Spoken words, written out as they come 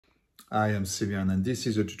I am Sylvian and this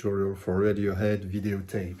is a tutorial for Radiohead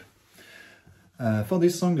Videotape. For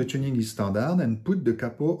this song the tuning is standard and put the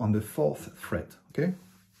capo on the 4th fret, okay?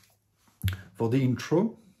 For the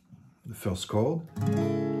intro, the first chord,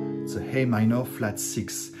 it's a A minor flat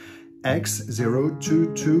 6,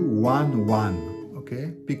 X02211,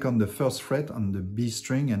 okay? Pick on the 1st fret on the B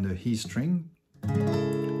string and the E string,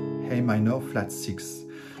 A minor flat 6,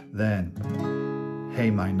 then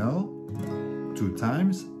A minor, 2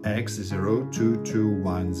 times,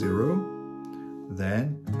 X02210,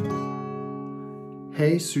 then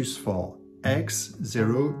A sus4,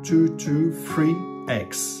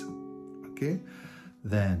 X0223X, okay?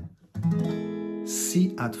 Then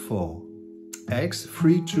C at 4,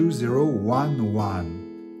 X32011,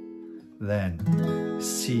 then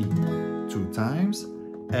C 2 times,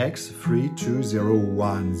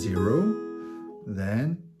 X32010,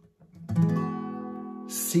 then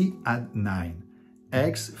C at 9,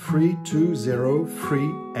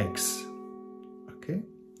 X3203X, okay?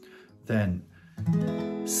 Then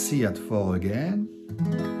C at 4 again,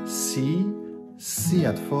 C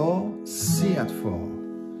at 4, C at 4.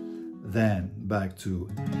 Then back to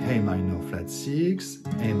A minor flat 6,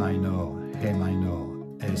 A minor, A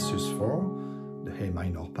sus4, the A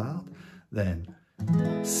minor part. Then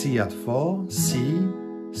C at 4, C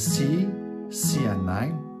at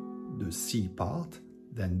 9, the C part.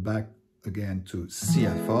 Then back again to C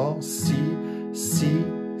at 4, C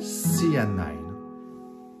at 9.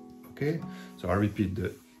 Okay, so I repeat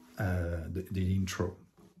the intro.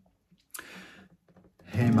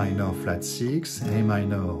 A minor flat 6, A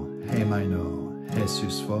minor, A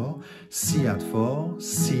sus4, C at 4,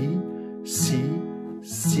 C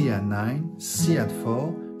at 9, C at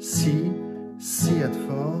 4, C at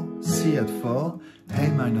 4, C at 4, A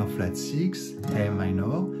minor flat 6, A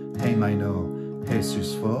minor, A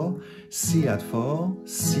sus4, C at 4,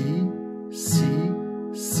 C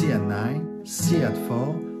at 9, C at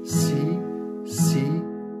 4, C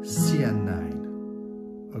at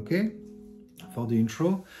 9. Okay? For the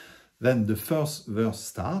intro, then the first verse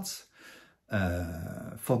starts.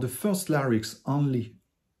 For the first lyrics only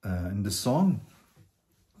in the song,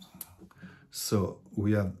 so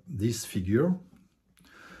we have this figure.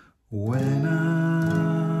 When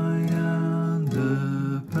I am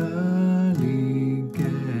the pearly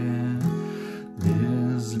gate,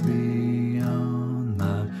 there's beyond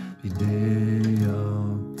my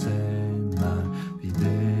videotape, my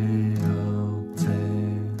videotape.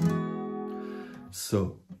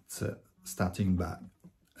 So it's starting by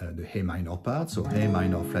the A minor part, so A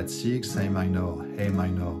minor flat 6, A minor, A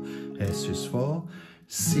sus4,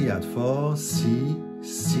 C at 4, C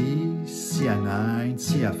at 9,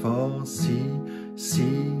 C at 4, C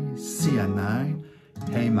at 9,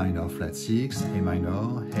 A minor flat 6, A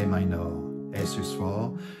minor, A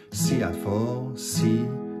sus4, C at 4, C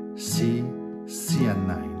at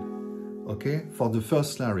 9. Okay, for the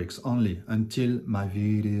first lyrics only, until my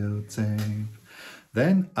videotape.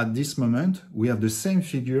 Then, at this moment, we have the same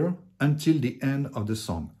figure until the end of the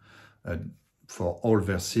song. For all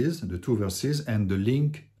verses, the 2 verses, and the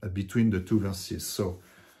link between the 2 verses. So,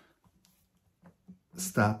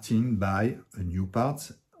 starting by a new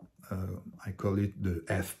part, I call it the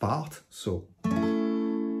F part. So,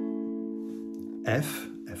 F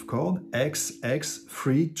chord,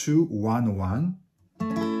 X32111,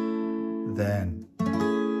 then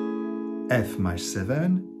F major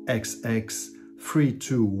 7,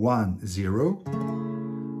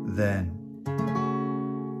 XX3210, then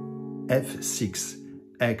F6,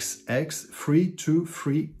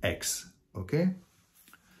 XX323X, okay?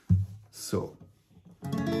 So,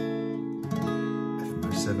 F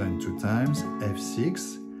major 7 2 times,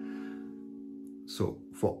 F6. So,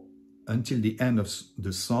 for until the end of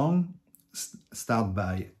the song, start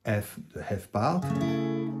by F, the F part,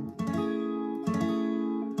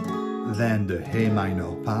 then the A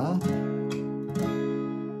minor part,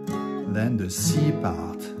 then the C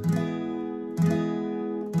part.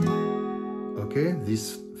 Okay,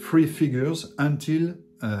 these 3 figures until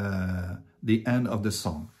the end of the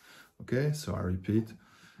song. Okay, so I repeat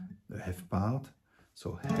the F part.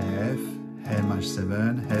 So F, A major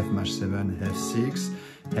 7, F major 7, F6,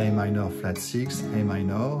 A minor flat 6, A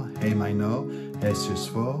minor, A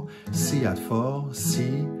sus4, C at 4,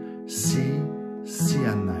 C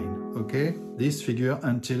at 9. Okay, this figure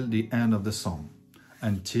until the end of the song,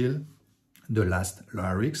 until the last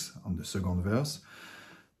lyrics on the second verse.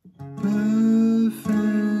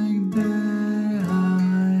 Perfect day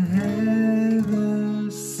I ever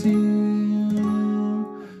seen.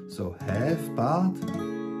 So F part,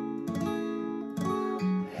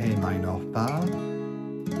 A minor part,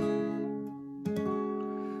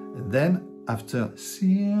 Then after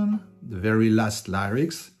sin, the very last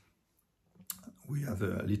lyrics, we have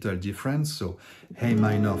a little difference. So A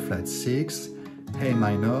minor flat 6, A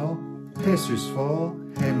minor, A sus4,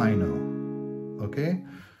 A minor. Okay?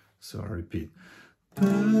 So I repeat.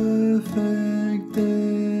 Perfect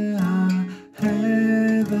day I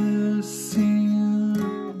ever seen.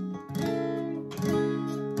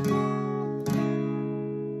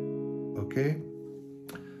 Okay?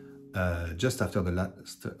 Just after the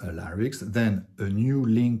last lyrics, then a new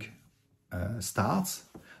link starts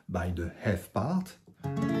by the F part.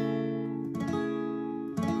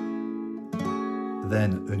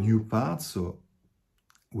 Then a new part, so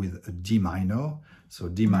with a D minor. So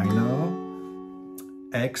D minor,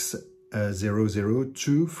 X 0, 0,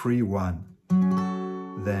 2, 3, 1.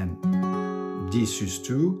 Then D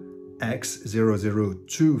sus2, X 0, 0,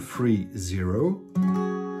 2, 3, 0.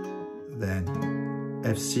 Then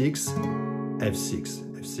F6, F6,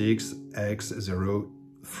 F6, X 0,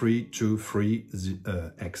 3, 2, 3,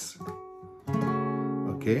 X.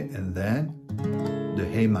 Okay, and then the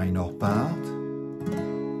A minor part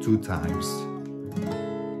 2 times.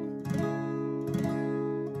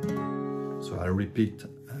 So I repeat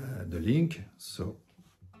the link. So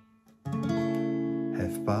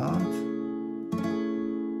F part,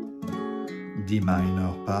 D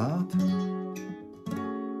minor part,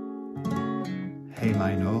 A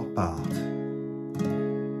minor part,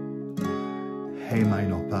 A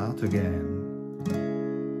minor part again.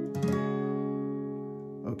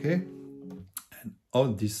 Okay? And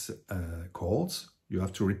all these chords you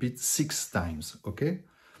have to repeat 6 times, okay?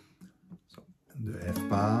 So the F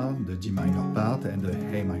part, the D minor part, and the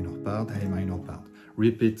A minor part, A minor part.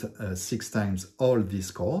 Repeat 6 times all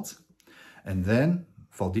these chords, and then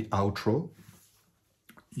for the outro,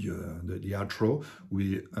 the outro,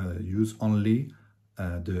 we use only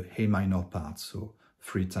the A minor part, so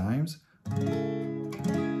 3 times.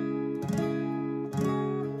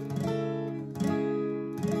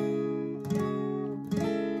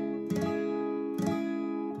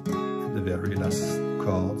 The very last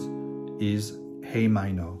chord is A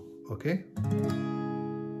minor, okay?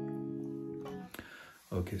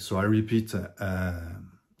 Okay, so I repeat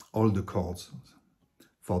all the chords.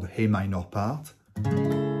 For the A minor part,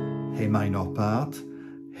 A minor part,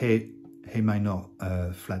 A minor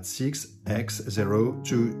flat 6, X 0,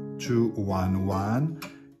 2, 2, 1, 1,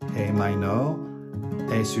 A minor,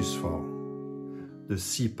 A sus4. The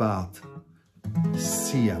C part,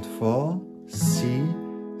 C at 4, C,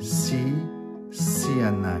 C, C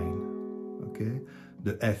at 9. Okay,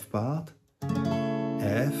 the F part,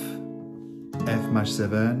 F, F mash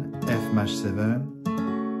 7, F mash 7,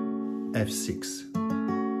 F6.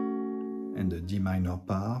 And the D minor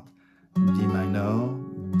part, D minor,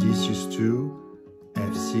 D sus2,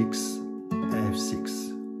 F6, F6.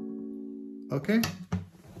 Okay?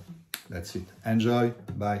 That's it. Enjoy.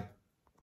 Bye.